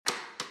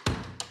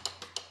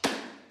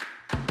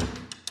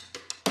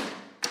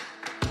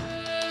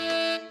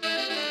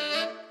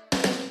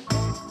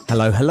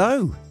Hello,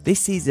 hello!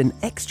 This is an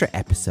extra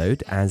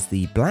episode as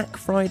the Black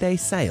Friday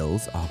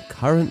sales are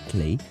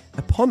currently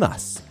upon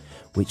us,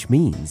 which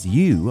means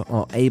you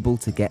are able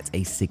to get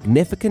a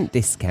significant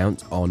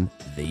discount on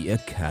the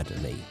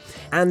Academy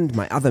and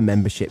my other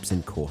memberships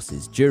and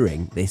courses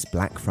during this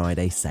Black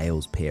Friday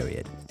sales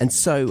period. And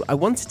so I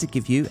wanted to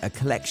give you a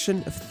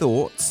collection of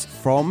thoughts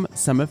from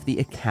some of the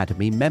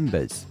Academy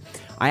members.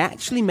 I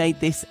actually made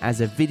this as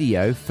a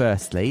video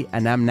firstly,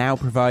 and I'm now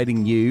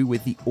providing you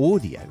with the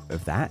audio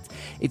of that.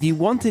 If you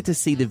wanted to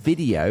see the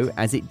video,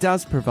 as it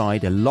does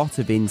provide a lot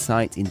of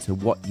insight into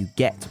what you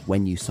get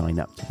when you sign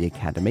up to the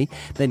Academy,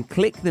 then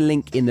click the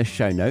link in the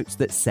show notes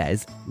that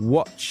says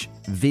Watch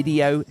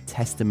Video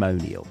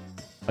Testimonial.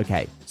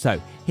 Okay,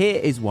 so here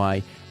is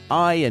why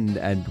I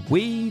and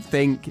we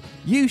think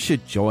you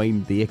should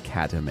join the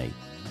Academy.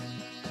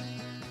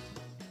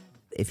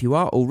 If you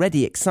are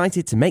already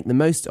excited to make the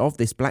most of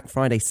this Black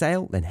Friday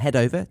sale, then head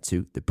over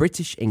to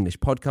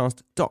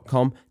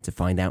thebritishenglishpodcast.com to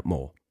find out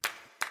more.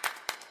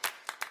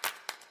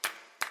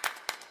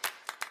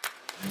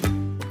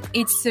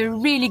 It's a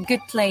really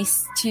good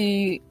place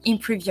to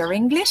improve your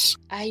English.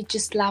 I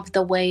just love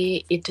the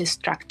way it is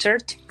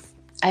structured.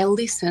 I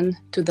listen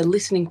to the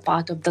listening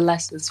part of the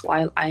lessons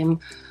while I'm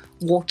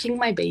walking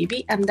my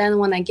baby, and then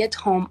when I get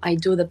home, I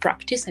do the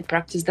practice. I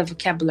practice the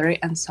vocabulary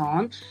and so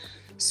on.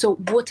 So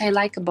what I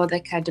like about the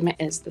Academy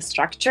is the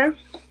structure,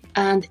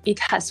 and it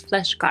has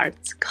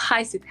flashcards.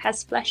 Guys, it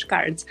has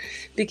flashcards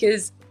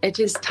because it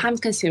is time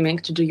consuming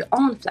to do your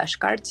own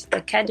flashcards. The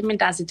Academy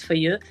does it for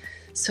you.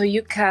 So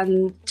you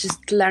can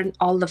just learn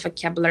all the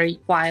vocabulary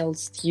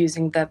whilst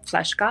using the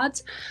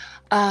flashcards.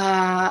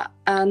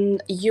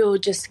 And you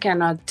just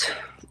cannot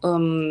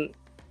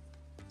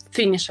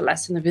finish a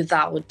lesson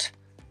without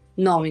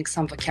knowing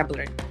some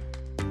vocabulary.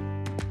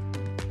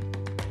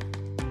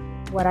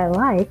 What I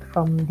like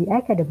from the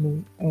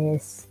Academy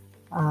is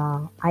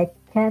I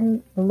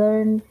can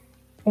learn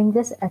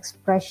English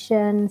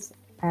expressions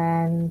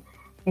and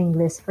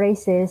English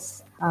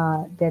phrases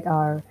that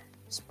are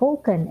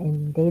spoken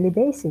in daily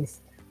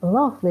basis. I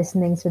love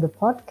listening to the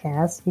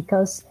podcast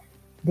because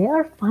they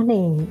are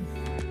funny.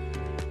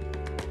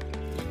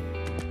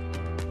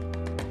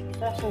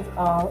 Sessions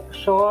are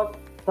short,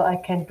 so I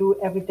can do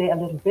every day a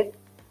little bit.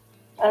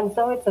 And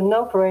so it's a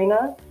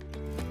no-brainer.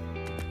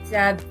 It's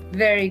a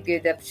very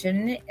good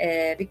option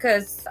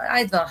because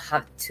I don't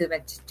have too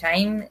much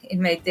time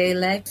in my daily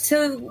life.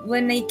 So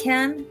when I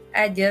can,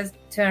 I just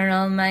turn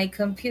on my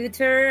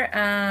computer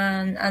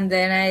and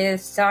then I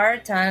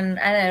start and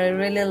I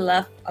really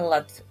laugh a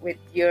lot with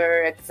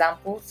your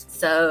examples.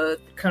 So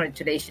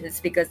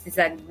congratulations, because it's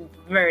a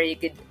very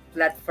good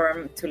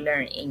platform to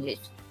learn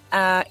English.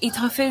 It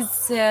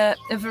offers a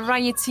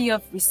variety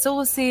of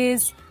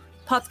resources,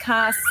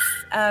 podcasts,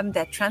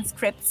 their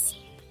transcripts,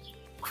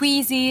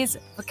 quizzes,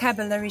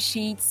 vocabulary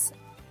sheets,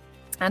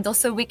 and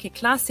also weekly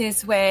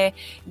classes where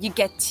you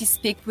get to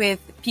speak with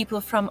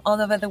people from all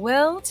over the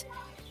world.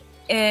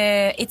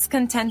 Its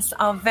contents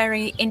are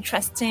very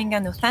interesting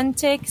and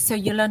authentic, so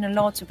you learn a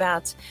lot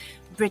about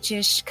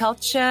British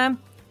culture,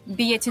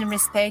 be it in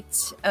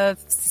respect of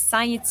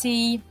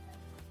society,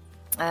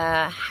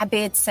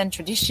 habits and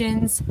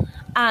traditions,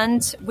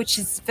 and, which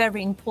is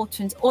very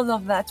important, all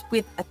of that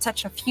with a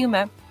touch of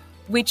humor,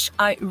 which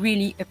I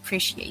really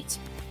appreciate.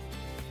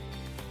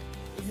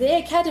 The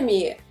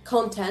Academy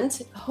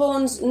content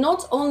hones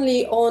not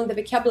only on the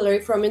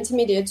vocabulary from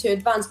intermediate to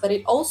advanced, but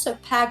it also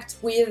packed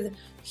with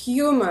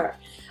humor.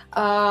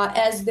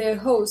 As the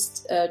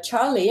host,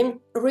 Charlie,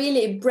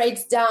 really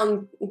breaks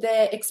down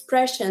the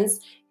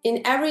expressions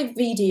in every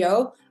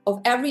video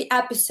of every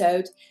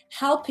episode,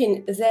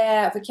 helping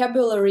the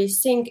vocabulary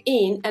sink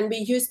in and be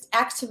used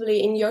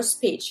actively in your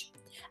speech.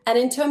 And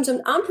in terms of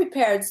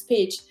unprepared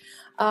speech,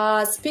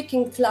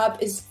 Speaking Club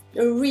is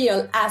a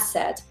real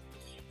asset,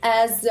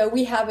 as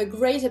we have a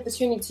great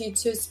opportunity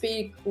to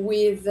speak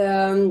with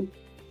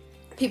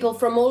people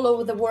from all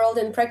over the world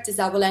and practice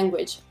our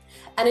language.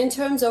 And in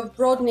terms of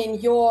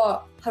broadening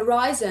your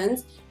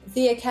horizons,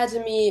 the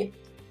Academy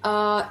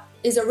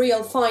is a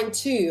real find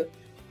too,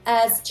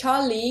 as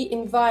Charlie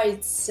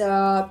invites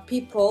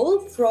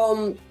people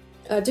from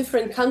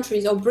different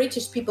countries, or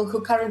British people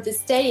who currently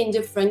stay in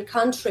different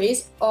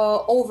countries,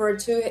 over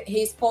to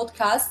his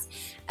podcast.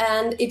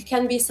 And it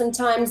can be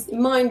sometimes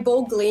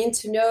mind-boggling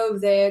to know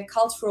the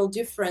cultural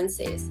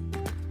differences.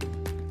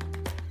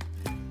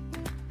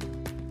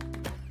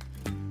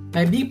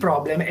 My big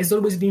problem has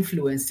always been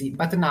fluency,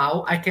 but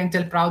now I can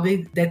tell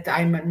proudly that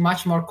I'm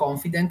much more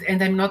confident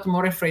and I'm not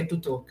more afraid to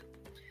talk.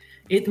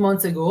 8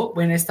 months ago,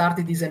 when I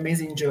started this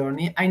amazing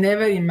journey, I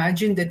never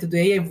imagined that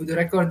today I would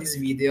record this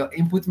video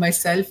and put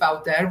myself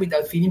out there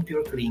without feeling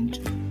pure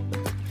cringe.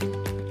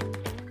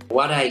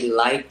 What I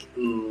like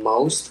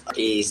most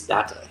is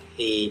that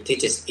he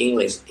teaches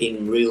English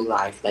in real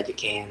life that you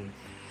can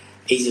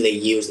easily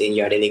use in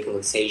your daily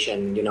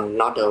conversation,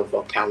 not a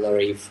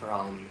vocabulary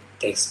from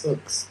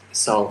textbooks.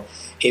 So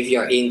if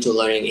you're into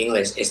learning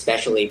English,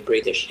 especially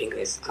British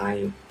English,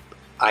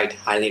 I'd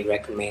highly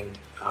recommend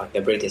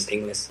the British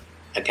English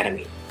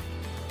Academy.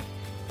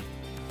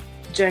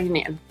 Join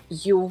in.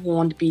 you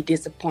won't be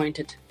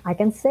disappointed. I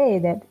can say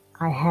that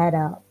I had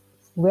a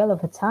whale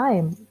of a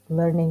time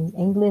learning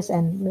English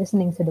and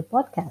listening to the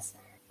podcast.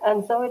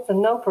 And so it's a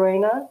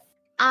no-brainer.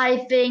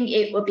 I think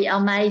it would be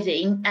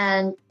amazing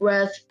and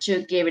worth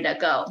to give it a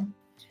go.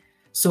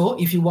 So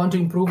if you want to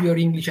improve your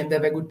English and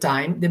have a good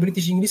time, the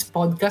British English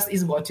podcast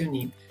is what you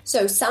need.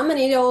 So summing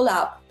it all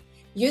up,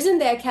 using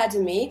the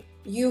Academy,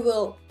 you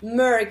will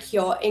merc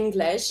your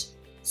English.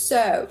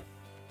 So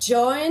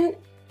join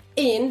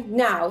in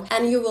now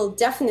and you will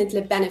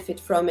definitely benefit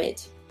from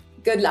it.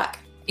 Good luck.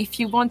 If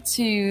you want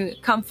to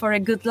come for a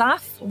good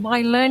laugh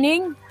while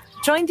learning,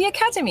 join the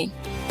Academy.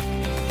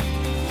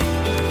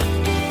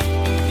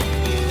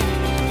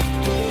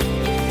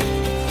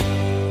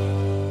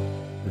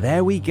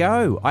 There we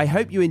go. I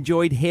hope you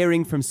enjoyed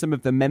hearing from some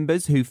of the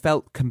members who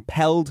felt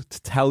compelled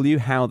to tell you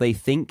how they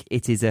think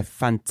it is a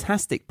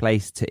fantastic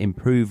place to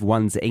improve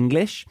one's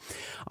English.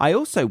 I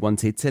also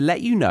wanted to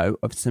let you know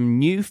of some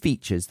new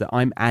features that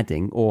I'm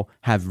adding or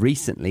have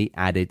recently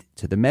added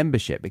to the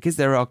membership, because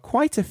there are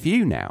quite a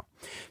few now.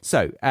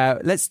 So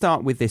let's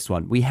start with this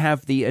one. We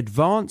have the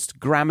Advanced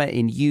Grammar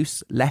in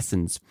Use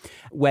lessons,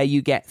 where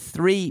you get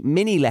 3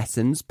 mini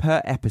lessons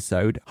per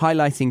episode,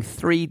 highlighting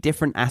 3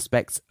 different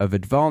aspects of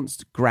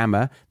advanced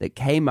grammar that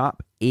came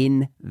up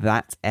in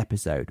that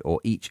episode or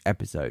each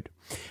episode.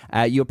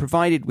 You're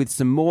provided with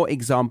some more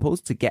examples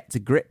to get to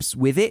grips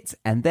with it,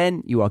 and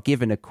then you are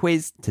given a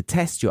quiz to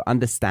test your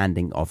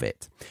understanding of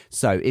it.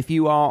 So if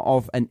you are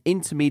of an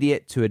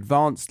intermediate to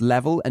advanced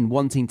level and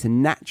wanting to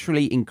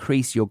naturally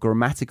increase your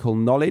grammatical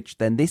knowledge,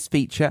 then this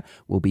feature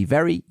will be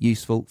very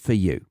useful for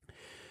you.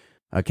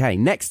 Okay,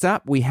 next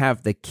up we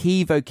have the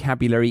Key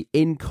Vocabulary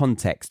in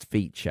Context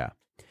feature.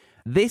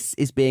 This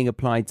is being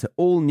applied to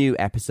all new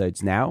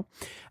episodes now.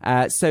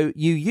 So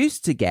you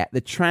used to get the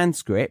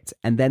transcript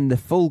and then the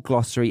full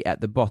glossary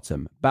at the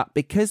bottom. But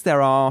because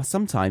there are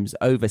sometimes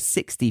over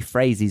 60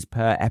 phrases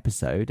per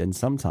episode and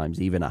sometimes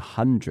even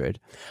 100,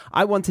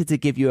 I wanted to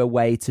give you a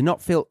way to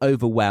not feel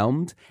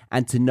overwhelmed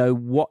and to know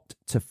what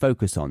to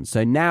focus on.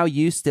 So now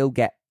you still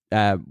get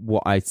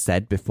what I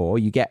said before.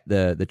 You get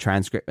the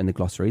transcript and the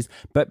glossaries.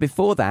 But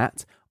before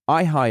that,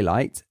 I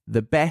highlight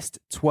the best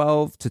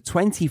 12 to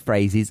 20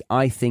 phrases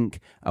I think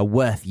are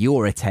worth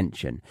your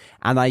attention.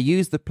 And I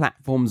use the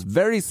platform's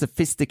very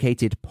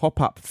sophisticated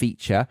pop-up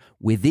feature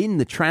within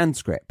the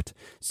transcript.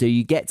 So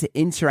you get to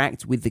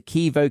interact with the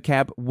key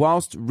vocab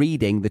whilst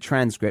reading the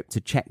transcript to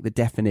check the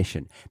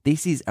definition.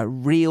 This is a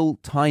real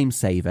time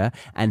saver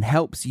and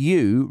helps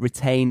you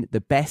retain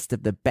the best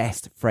of the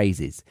best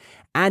phrases.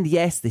 And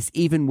yes, this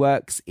even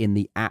works in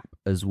the app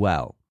as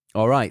well.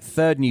 All right,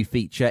 third new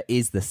feature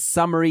is the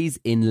summaries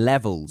in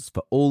levels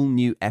for all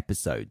new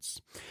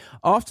episodes.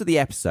 After the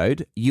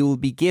episode, you will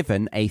be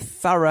given a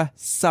thorough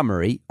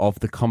summary of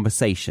the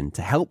conversation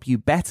to help you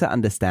better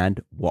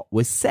understand what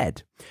was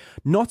said.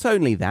 Not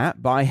only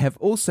that, but I have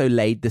also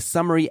laid the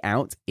summary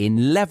out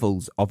in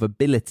levels of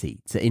ability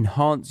to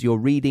enhance your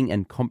reading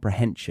and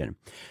comprehension.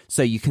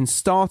 So you can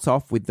start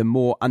off with the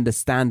more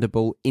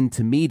understandable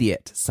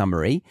intermediate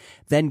summary,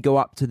 then go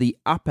up to the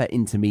upper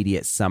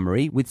intermediate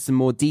summary with some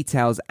more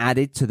details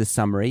added to the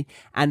summary,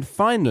 and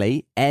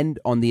finally end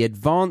on the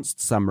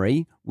advanced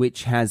summary,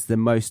 which has the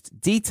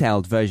most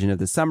detailed version of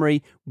the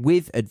summary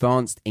with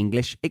advanced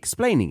English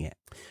explaining it.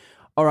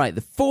 All right,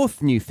 the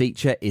fourth new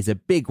feature is a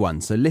big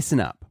one, so listen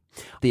up.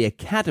 The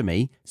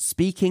Academy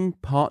Speaking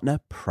Partner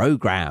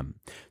Program.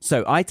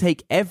 So I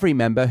take every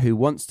member who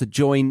wants to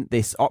join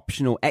this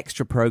optional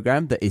extra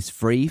program that is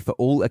free for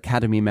all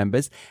Academy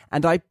members,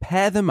 and I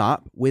pair them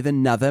up with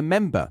another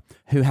member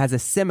who has a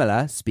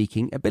similar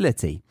speaking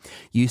ability.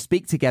 You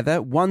speak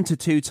together 1 to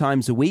 2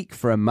 times a week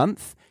for a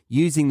month,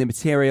 using the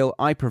material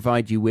I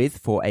provide you with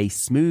for a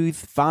smooth,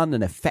 fun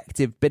and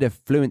effective bit of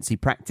fluency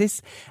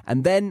practice.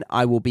 And then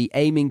I will be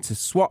aiming to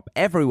swap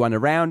everyone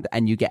around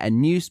and you get a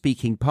new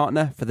speaking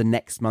partner for the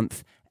next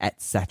month,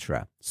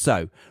 etc.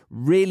 So,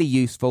 really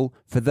useful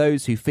for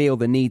those who feel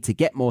the need to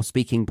get more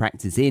speaking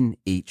practice in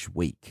each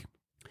week.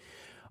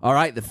 All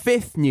right, the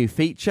fifth new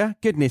feature,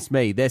 goodness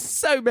me, there's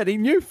so many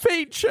new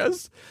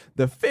features.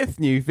 The fifth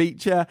new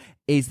feature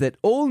is that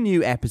all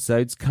new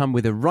episodes come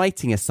with a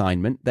writing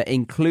assignment that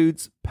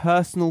includes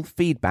personal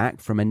feedback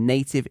from a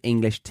native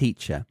English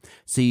teacher.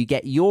 So you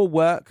get your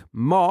work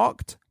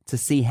marked to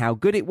see how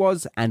good it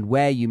was and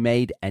where you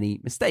made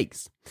any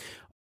mistakes.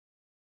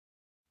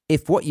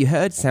 If what you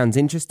heard sounds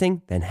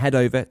interesting, then head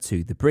over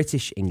to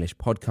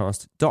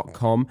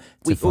thebritishenglishpodcast.com.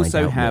 We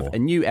also have a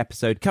new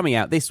episode coming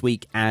out this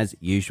week as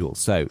usual.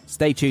 So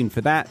stay tuned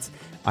for that.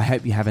 I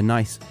hope you have a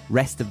nice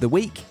rest of the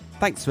week.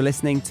 Thanks for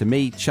listening to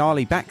me,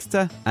 Charlie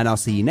Baxter, and I'll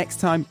see you next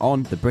time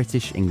on the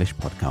British English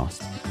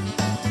Podcast.